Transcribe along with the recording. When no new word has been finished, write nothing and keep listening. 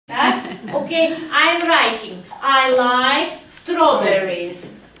Okay, I'm writing. I like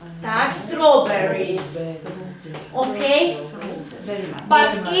strawberries. Так, strawberries. Okay?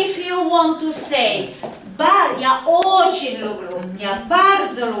 But if you want to say, я очень люблю, я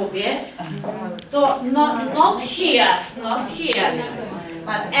bardzo lubię, то not here,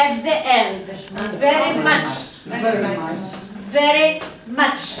 but at the end. Very much. Very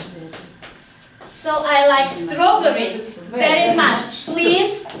much. So I like strawberries very much.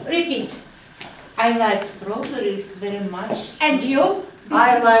 Please repeat. I like strawberries very much. And you?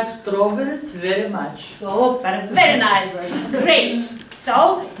 I like strawberries very much. Super, very nice. Great.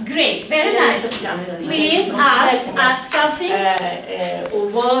 So, great, very nice. Please ask something.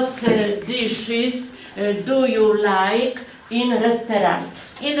 What dishes do you like in restaurant?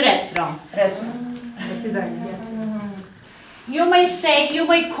 In restaurant. You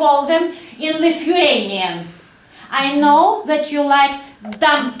may call them in Lithuanian. I know that you like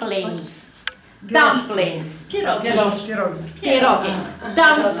dumplings. Dumplings. Pierogi.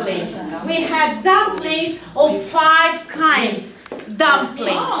 Dumplings. We had dumplings of 5 kinds.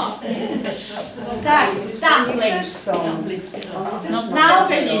 Dumplings. Dumplings.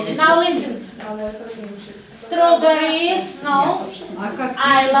 Now listen. Strawberries, no.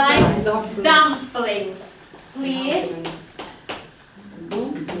 I like dumplings. Please.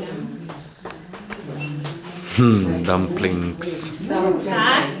 Dumplings.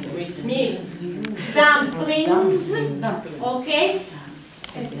 Dumplings. Okay.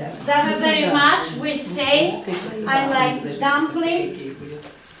 Very much we say I like dumplings.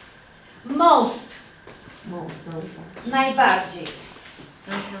 Most. Najbardziej.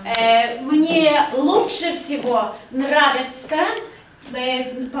 Мне лучше всего нравится,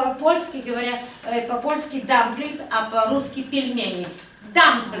 по-польски говорят, по-польски dumplings, а по-русски пельмени.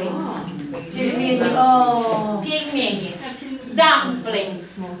 Dumplings. Пельмени.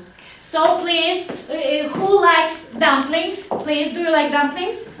 Dumplings. So please, who likes dumplings? Please, do you like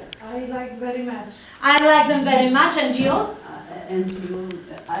dumplings? I like very much. I like them very much, and you?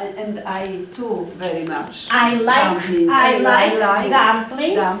 And I too very much. I like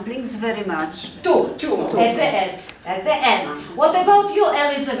dumplings. Dumplings very much. Two. At the end. What about you,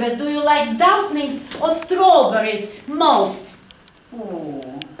 Elizabeth? Do you like dumplings or strawberries most?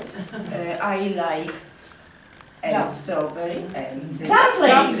 I like strawberry and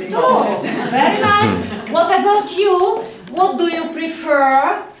dumplings. Oh, very nice. What about you? What do you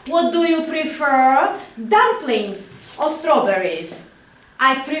prefer? Dumplings or strawberries?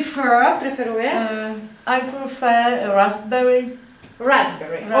 I prefer raspberry.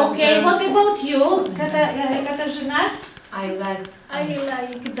 Raspberry. Okay, what about you, Katarzyna? I like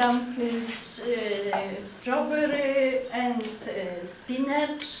dumplings, strawberry and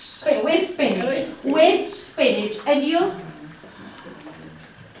spinach. With spinach. And you?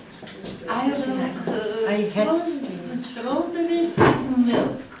 I like strawberries with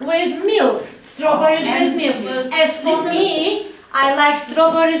milk. With milk. Strawberries with milk. As for me, I like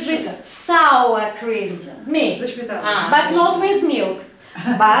strawberries with sour cream. Me. But not with milk.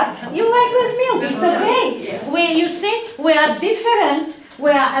 But you like with milk, it's okay. You see, we are different.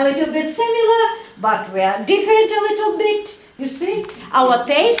 We are a little bit similar, but we are different a little bit. You see, our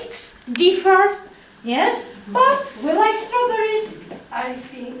tastes differ, yes, but we like strawberries. I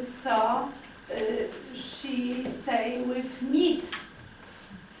think so. She say with meat.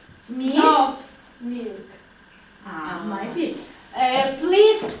 Meat? Not milk. Might be.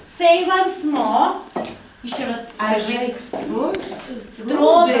 Please say once more. Jeszcze raz I like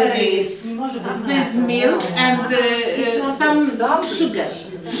strawberries with milk and some sugar.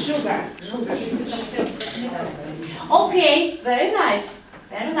 Okay, very nice.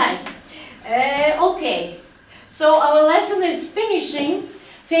 Okay, so our lesson is finishing,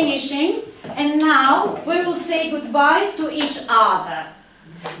 and now we will say goodbye to each other.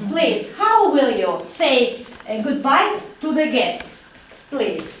 Please, how will you say goodbye to the guests?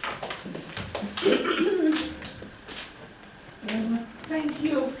 Please. Thank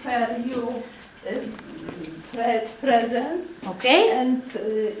you for your presence. Okay. And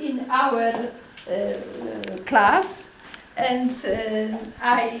in our class, and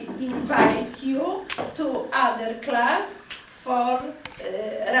I invite you to other class for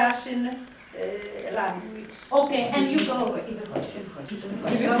Russian language. Okay, and you go.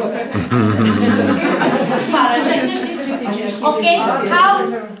 Okay, how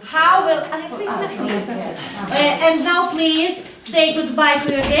will... and now please say goodbye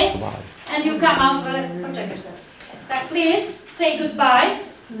to your guests, and you come out. Please say goodbye.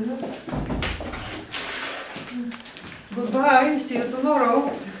 Goodbye, see you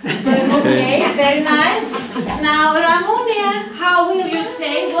tomorrow. Okay, very nice. Now, Ramonia, how will you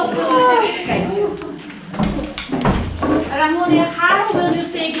say? What will you say? Antonia, how will you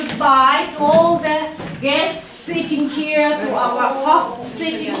say goodbye to all the guests sitting here, to our hosts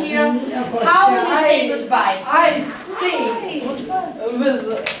sitting here? How will you say goodbye? I sing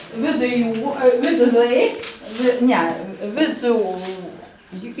with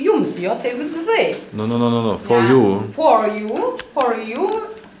Jums, jo, tai with they. No, for you. for you.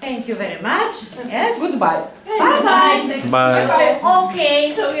 Thank you very much. Yes. Goodbye. Bye-bye. Bye.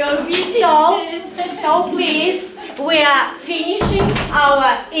 Okay. So your visit. So please, we are finishing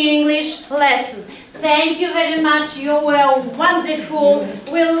our English lesson. Thank you very much. You were wonderful.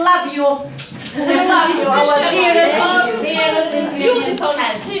 We love you. We love you, our dearest Beautiful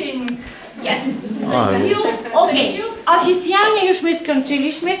friends. sing. Yes. A, Okay. Oficjalnie już my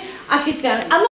skończyliśmy. Oficjalnie.